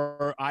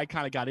before I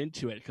kind of got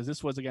into it, because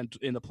this was, again,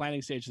 in the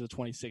planning stages of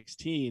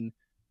 2016.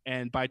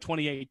 And by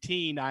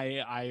 2018,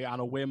 I on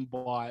a whim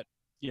bought,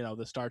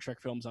 the Star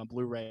Trek films on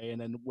Blu-ray. And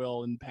then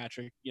Will and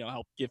Patrick,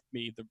 helped gift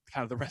me the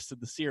kind of the rest of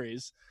the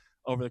series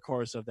over the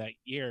course of that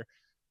year.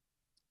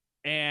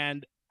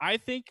 And I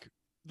think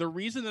the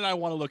reason that I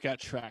want to look at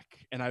Trek,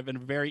 and I've been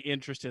very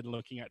interested in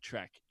looking at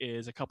Trek,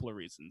 is a couple of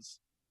reasons.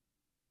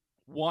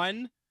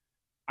 One,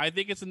 I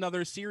think it's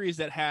another series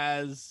that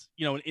has,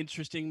 an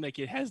interesting,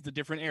 it has the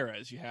different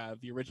eras. You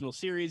have the original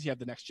series, you have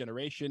the Next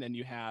Generation, and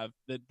you have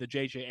the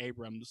J.J.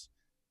 Abrams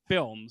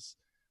films.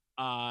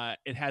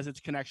 It has its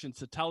connections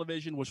to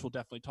television, which we'll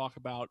definitely talk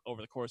about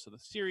over the course of the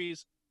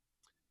series.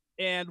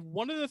 And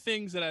one of the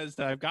things that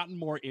I've gotten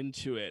more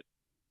into it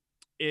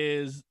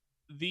is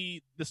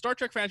the Star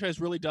Trek franchise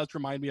really does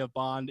remind me of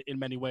Bond in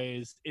many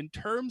ways in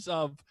terms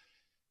of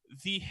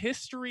the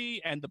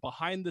history, and the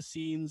behind the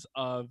scenes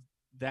of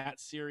that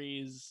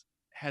series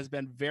has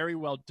been very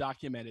well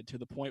documented to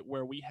the point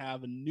where we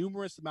have a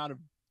numerous amount of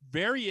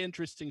very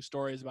interesting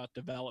stories about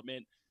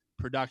development,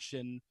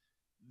 production,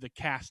 the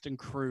cast and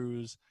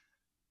crews.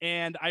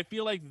 And I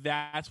feel like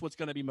that's what's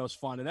going to be most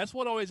fun. And that's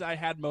what always I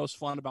had most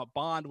fun about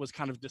Bond, was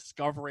kind of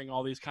discovering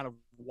all these kind of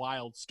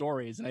wild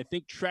stories. And I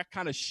think Trek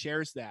kind of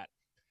shares that,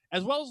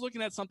 as well as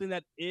looking at something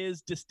that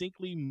is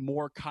distinctly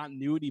more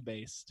continuity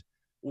based,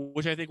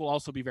 which I think will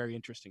also be very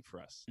interesting for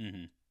us.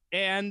 Mm-hmm.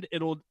 And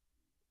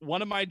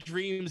one of my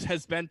dreams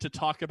has been to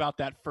talk about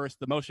that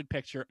first, the motion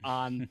picture,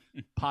 on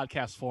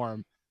podcast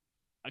form,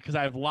 because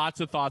I have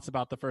lots of thoughts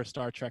about the first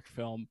Star Trek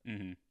film.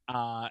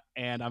 Mm-hmm.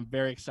 And I'm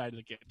very excited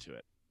to get to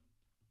it.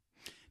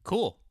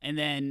 Cool. And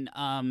then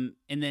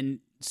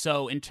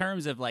so in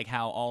terms of like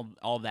how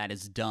all that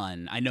is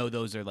done, I know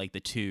those are like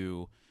the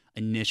two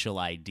initial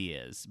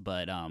ideas,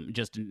 but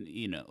just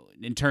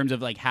in terms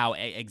of like how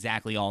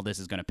exactly all this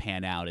is going to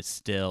pan out is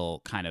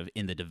still kind of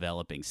in the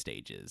developing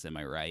stages. Am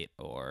I right?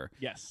 Or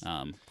yes.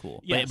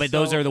 Cool. Yes, but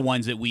those are the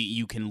ones that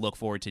you can look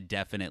forward to.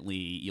 Definitely,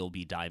 you'll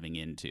be diving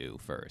into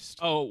first.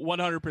 Oh,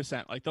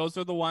 100%. Like those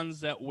are the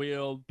ones that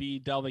we'll be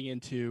delving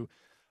into.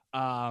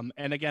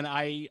 And again,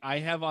 I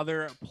have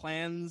other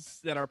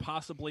plans that are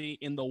possibly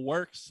in the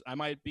works. I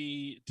might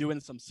be doing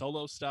some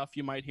solo stuff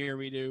you might hear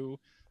me do.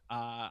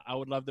 I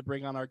would love to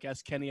bring on our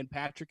guests, Kenny and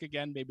Patrick,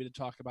 again, maybe to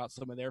talk about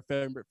some of their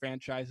favorite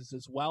franchises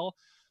as well.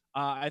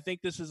 I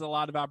think this is a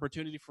lot of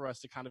opportunity for us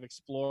to kind of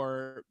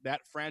explore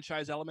that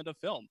franchise element of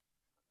film.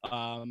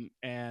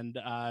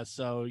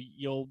 So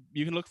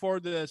you can look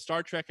forward to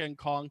Star Trek and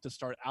Kong to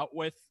start out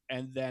with,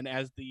 and then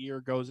as the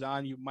year goes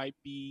on, you might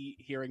be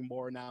hearing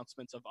more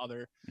announcements of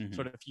other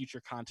sort of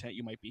future content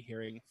you might be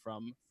hearing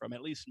from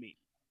at least me.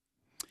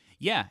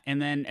 Yeah,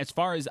 and then as it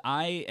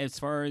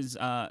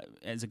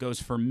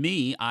goes for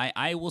me,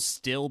 I will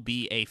still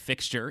be a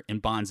fixture in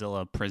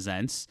Bondzilla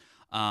Presents.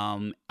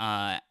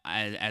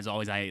 As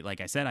always, like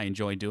I said, I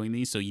enjoy doing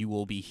these, so you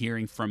will be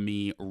hearing from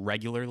me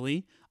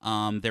regularly.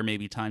 There may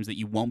be times that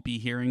you won't be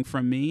hearing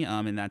from me,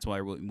 and that's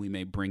why we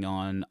may bring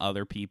on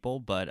other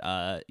people. But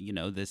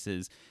this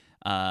is.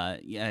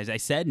 As I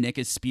said, Nick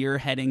is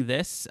spearheading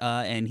this,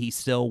 and he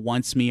still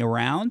wants me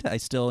around. I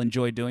still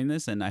enjoy doing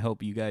this, and I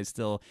hope you guys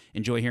still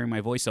enjoy hearing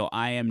my voice. So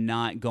I am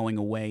not going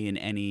away in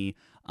any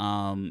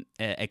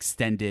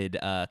extended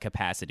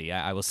capacity.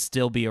 I will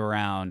still be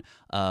around,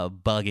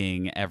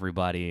 bugging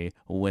everybody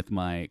with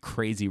my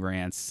crazy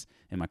rants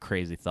and my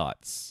crazy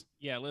thoughts.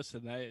 Yeah,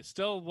 listen, it's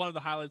still one of the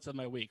highlights of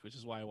my week, which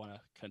is why I want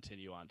to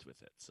continue on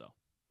with it. So.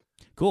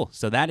 Cool.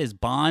 So that is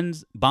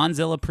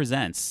Bondzilla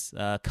Presents,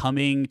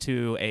 coming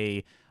to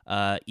a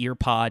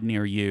earpod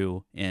near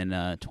you in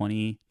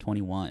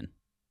 2021.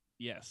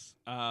 Yes.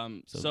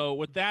 So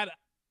with that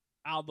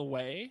out of the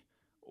way,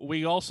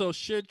 we also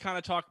should kind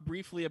of talk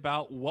briefly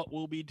about what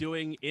we'll be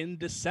doing in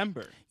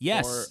December.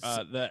 Yes.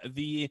 For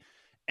the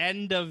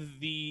end of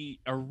the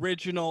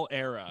original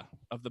era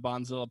of the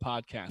Bondzilla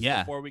podcast.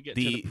 Yeah. Before we get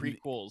to the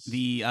prequels.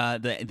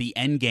 The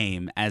end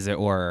game, as it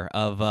were,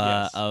 of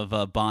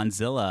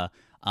Bondzilla.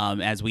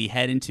 As we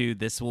head into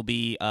this, will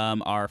be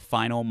our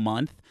final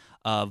month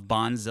of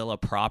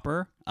Bondzilla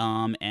proper,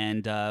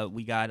 and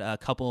we got a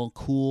couple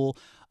cool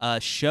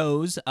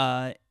shows,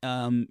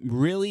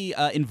 really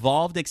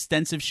involved,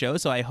 extensive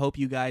shows. So I hope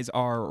you guys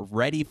are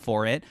ready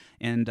for it.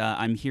 And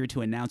I'm here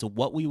to announce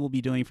what we will be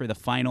doing for the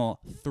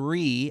final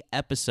 3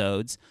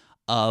 episodes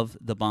of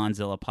the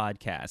Bondzilla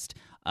podcast.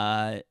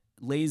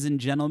 Ladies and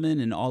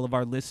gentlemen, and all of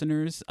our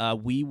listeners,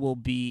 we will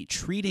be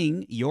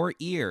treating your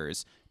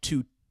ears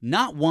to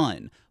not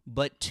 1,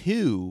 but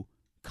 2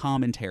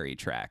 commentary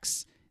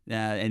tracks.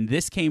 And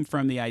this came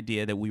from the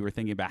idea that we were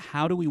thinking about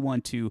how do we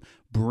want to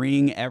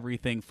bring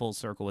everything full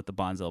circle with the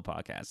Bondzilla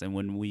podcast. And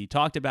when we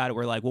talked about it,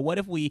 we're like, well, what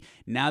if we,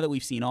 now that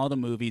we've seen all the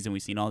movies and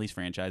we've seen all these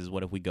franchises,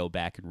 what if we go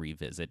back and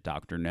revisit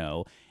Dr.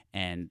 No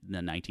and the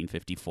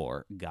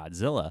 1954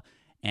 Godzilla?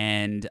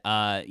 And,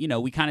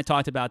 we kind of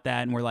talked about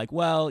that, and we're like,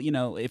 well,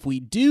 if we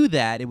do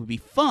that, it would be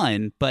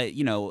fun. But,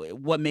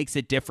 what makes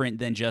it different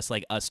than just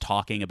like us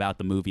talking about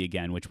the movie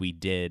again, which we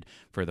did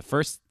for the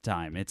first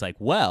time? It's like,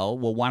 well,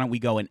 why don't we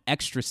go an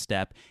extra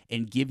step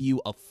and give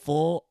you a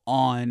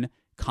full-on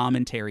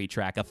commentary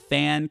track, a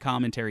fan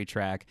commentary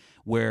track,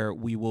 where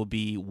we will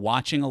be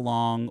watching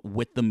along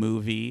with the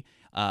movie,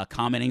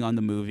 commenting on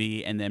the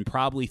movie, and then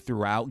probably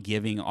throughout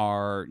giving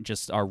our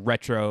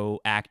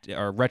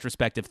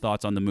retrospective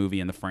thoughts on the movie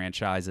and the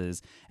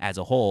franchises as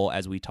a whole,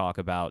 as we talk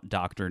about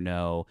Dr.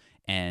 No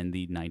and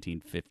the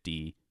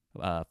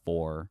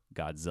 1954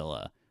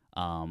 Godzilla.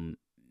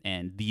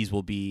 And these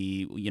will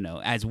be,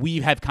 as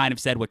we have kind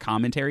of said with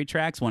commentary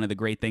tracks, one of the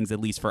great things,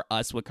 at least for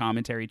us with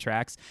commentary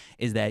tracks,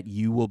 is that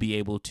you will be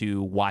able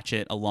to watch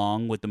it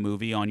along with the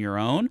movie on your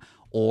own,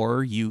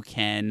 or you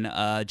can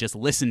just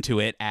listen to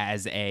it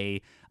as a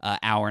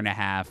hour and a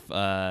half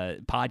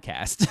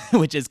podcast,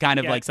 which is kind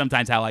of like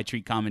sometimes how I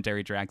treat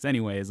commentary tracks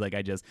anyways. Like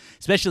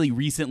especially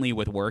recently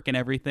with work and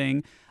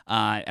everything,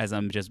 as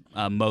I'm just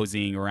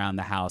moseying around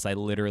the house, I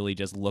literally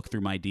just look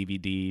through my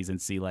DVDs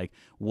and see like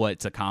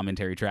what's a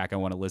commentary track I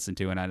want to listen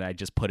to, and I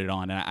just put it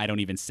on, and I don't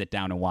even sit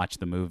down and watch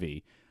the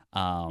movie.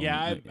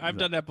 I've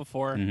done that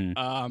before.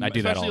 Mm-hmm. I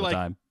do that all the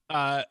time.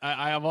 I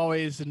have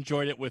always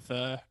enjoyed it with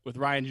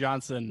Ryan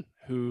Johnson,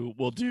 who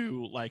will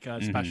do like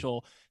a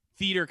special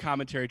theater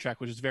commentary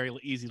track, which is very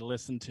easy to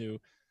listen to.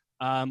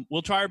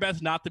 We'll try our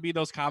best not to be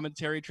those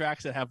commentary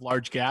tracks that have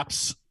large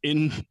gaps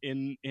in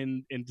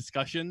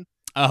discussion.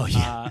 Oh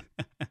yeah,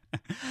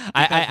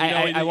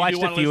 I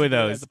watched a few of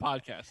those. The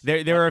podcast.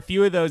 There were a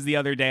few of those the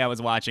other day I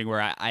was watching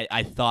where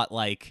I thought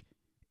like,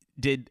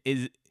 did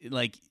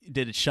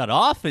it shut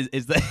off?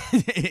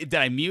 Did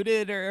I mute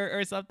it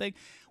or something?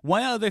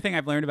 One other thing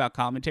I've learned about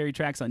commentary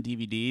tracks on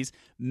DVDs,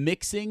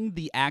 mixing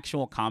the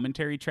actual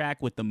commentary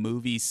track with the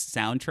movie's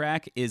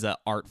soundtrack is an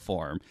art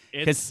form.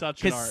 It's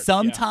such an art. Because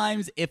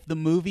sometimes if the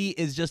movie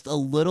is just a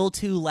little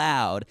too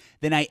loud,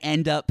 then I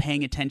end up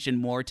paying attention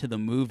more to the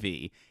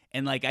movie.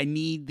 And like I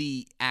need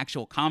the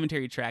actual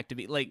commentary track to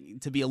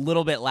be a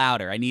little bit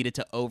louder. I need it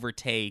to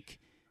overtake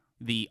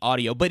the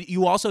audio. But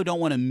you also don't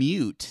want to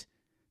mute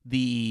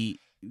the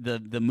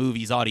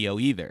movie's audio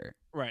either.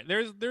 Right.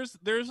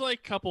 There's a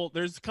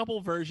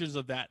couple versions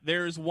of that.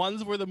 There's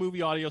ones where the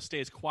movie audio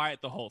stays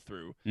quiet the whole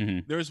through. Mm-hmm.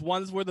 There's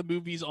ones where the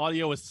movie's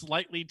audio is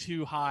slightly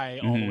too high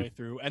all the way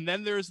through. And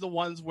then there's the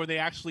ones where they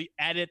actually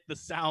edit the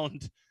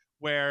sound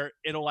where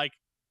it'll like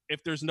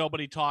if there's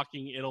nobody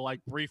talking, it'll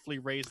like briefly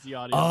raise the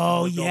audio.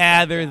 Oh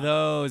yeah, they're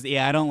those.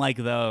 Yeah, I don't like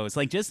those.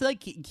 Like just like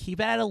keep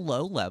it at a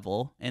low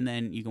level, and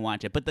then you can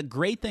watch it. But the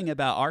great thing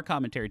about our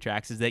commentary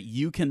tracks is that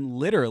you can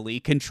literally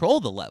control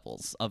the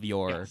levels of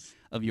your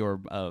of your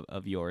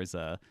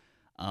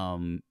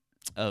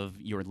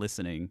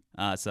listening.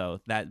 So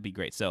that'd be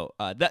great. So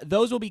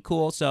those will be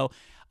cool. So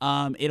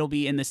it'll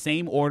be in the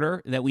same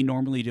order that we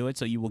normally do it.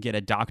 So you will get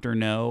a Dr.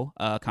 No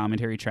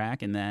commentary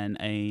track, and then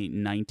a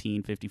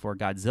 1954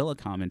 Godzilla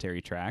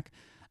commentary track.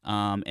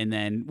 And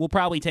then we'll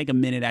probably take a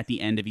minute at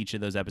the end of each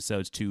of those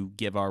episodes to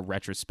give our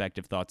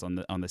retrospective thoughts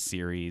on the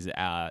series,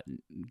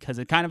 because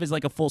it kind of is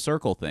like a full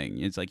circle thing.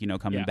 It's like,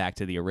 coming back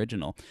to the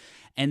original.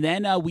 And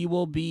then we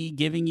will be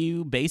giving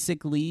you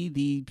basically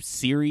the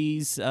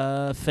series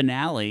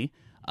finale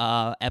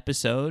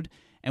episode.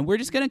 And we're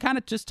just going to kind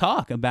of just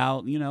talk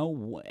about,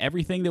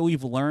 everything that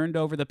we've learned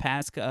over the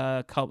past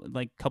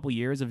couple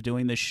years of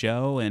doing this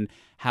show, and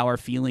how our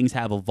feelings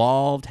have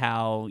evolved,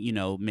 how,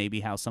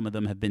 maybe how some of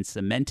them have been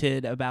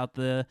cemented about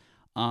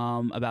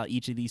about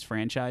each of these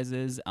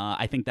franchises.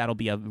 I think that'll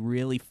be a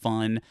really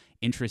fun,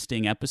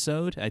 interesting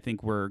episode. I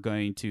think we're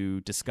going to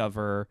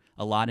discover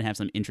a lot and have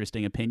some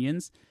interesting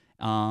opinions.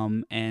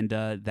 And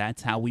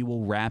that's how we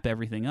will wrap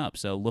everything up.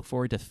 So look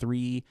forward to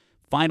 3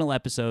 final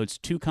episodes,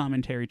 2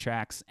 commentary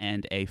tracks,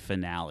 and a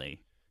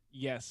finale.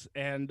 Yes,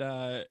 and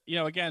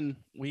again,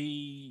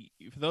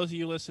 for those of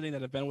you listening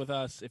that have been with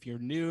us, if you're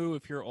new,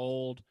 if you're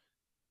old,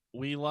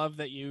 we love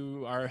that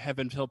you have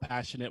been so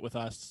passionate with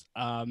us.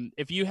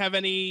 If you have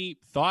any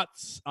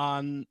thoughts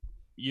on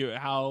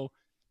how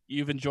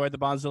you've enjoyed the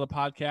Bondzilla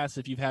podcast,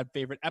 if you've had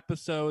favorite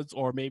episodes,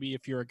 or maybe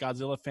if you're a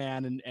Godzilla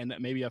fan and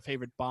maybe a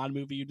favorite Bond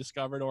movie you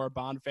discovered, or a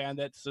Bond fan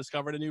that's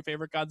discovered a new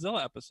favorite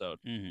Godzilla episode.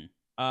 Mm-hmm.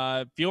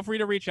 Feel free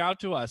to reach out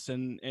to us,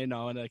 and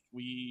like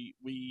we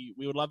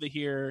would love to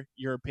hear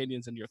your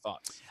opinions and your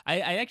thoughts.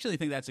 I actually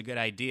think that's a good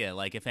idea.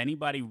 Like if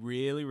anybody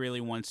really, really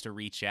wants to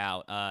reach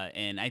out,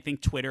 and I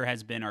think Twitter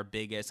has been our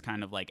biggest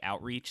kind of like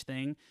outreach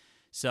thing.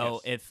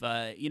 So if,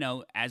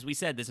 as we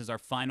said, this is our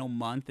final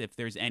month. If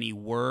there's any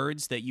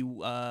words that you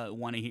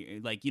want to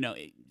hear,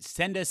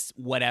 send us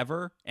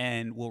whatever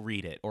and we'll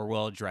read it or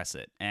we'll address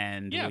it,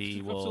 and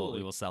we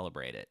will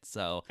celebrate it.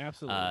 So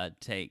absolutely.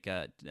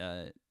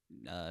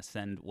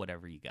 Send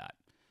whatever you got.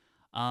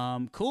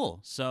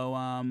 Cool. So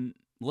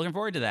looking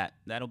forward to that.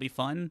 That'll be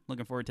fun.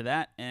 Looking forward to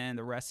that and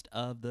the rest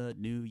of the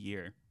new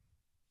year.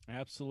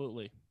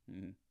 Absolutely.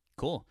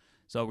 Cool.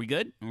 So are we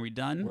good? Are we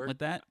done with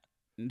that?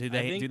 Do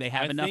they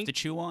have enough to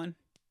chew on?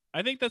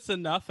 I think that's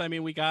enough. I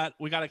mean, we got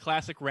a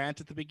classic rant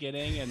at the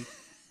beginning,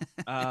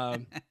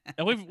 and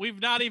and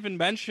we've not even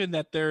mentioned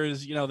that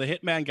there's the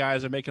Hitman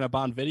guys are making a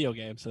Bond video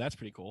game, so that's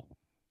pretty cool.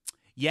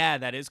 Yeah,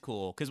 that is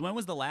cool. Because when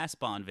was the last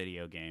Bond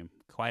video game?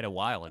 Quite a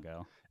while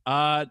ago.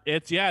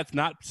 It's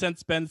not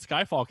since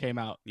Skyfall came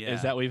out. Yeah.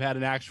 Is that we've had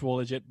an actual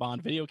legit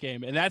Bond video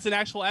game, and that's an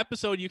actual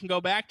episode you can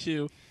go back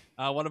to.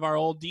 One of our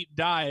old deep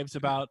dives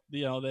about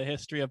the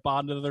history of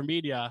Bond and other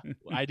media.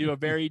 I do a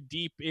very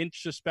deep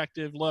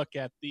introspective look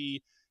at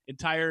the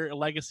entire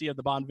legacy of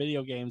the Bond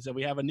video games, and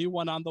we have a new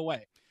one on the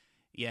way.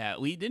 Yeah,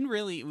 we didn't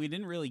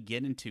really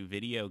get into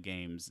video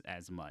games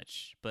as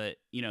much, but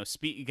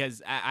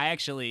because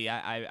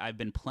I've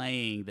been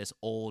playing this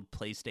old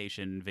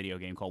PlayStation video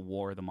game called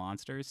War of the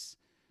Monsters.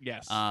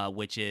 Yes,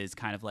 which is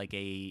kind of like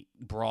a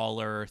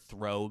brawler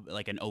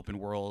like an open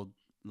world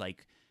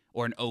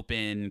or an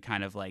open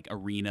kind of like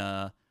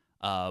arena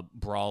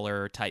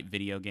brawler type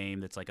video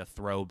game that's like a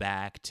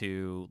throwback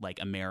to like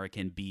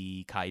American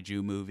B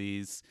kaiju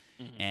movies.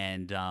 Mm-hmm.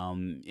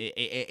 And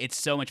it's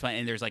so much fun,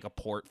 and there's like a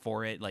port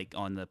for it like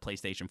on the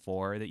PlayStation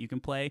 4 that you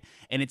can play,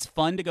 and it's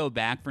fun to go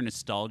back for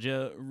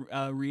nostalgia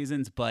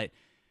reasons, but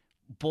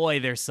boy,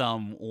 there's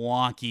some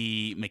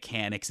wonky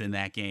mechanics in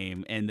that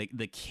game, and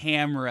the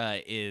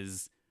camera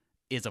is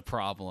a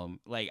problem.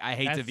 Like, I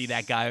hate to be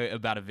that guy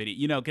about a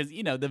video, because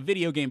the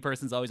video game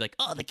person's always like,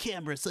 oh, the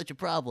camera is such a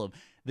problem.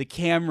 The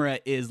camera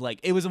is like,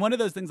 it was one of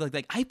those things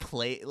like I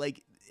play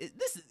like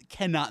this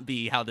cannot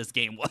be how this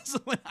game was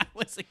when I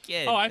was a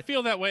kid. Oh, I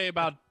feel that way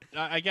about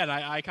again.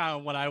 I kind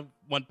of when I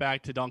went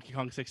back to Donkey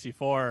Kong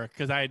 64,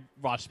 because I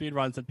watched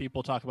speedruns and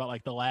people talk about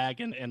like the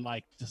lag and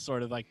like just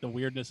sort of like the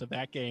weirdness of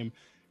that game,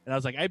 and I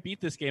was like, I beat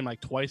this game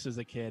like twice as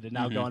a kid, and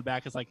now going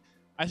back, it's like,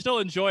 I still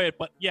enjoy it,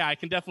 but yeah, I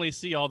can definitely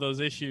see all those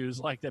issues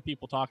like that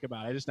people talk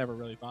about. I just never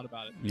really thought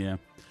about it. Yeah.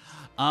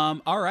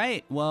 All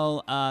right.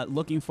 Well,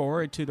 looking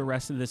forward to the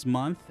rest of this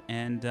month,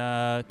 and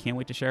can't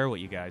wait to share it with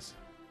you guys.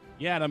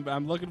 Yeah, and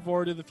I'm looking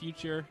forward to the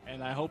future,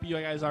 and I hope you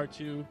guys are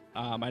too.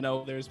 I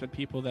know there's been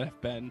people that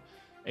have been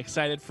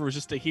excited for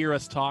just to hear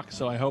us talk,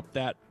 so I hope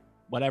that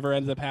whatever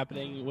ends up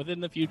happening within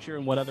the future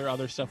and what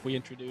other stuff we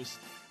introduce,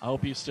 I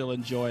hope you still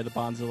enjoy the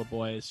Bondzilla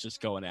boys just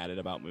going at it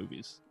about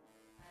movies.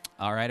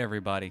 All right,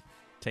 everybody.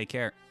 Take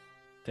care.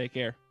 Take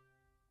care.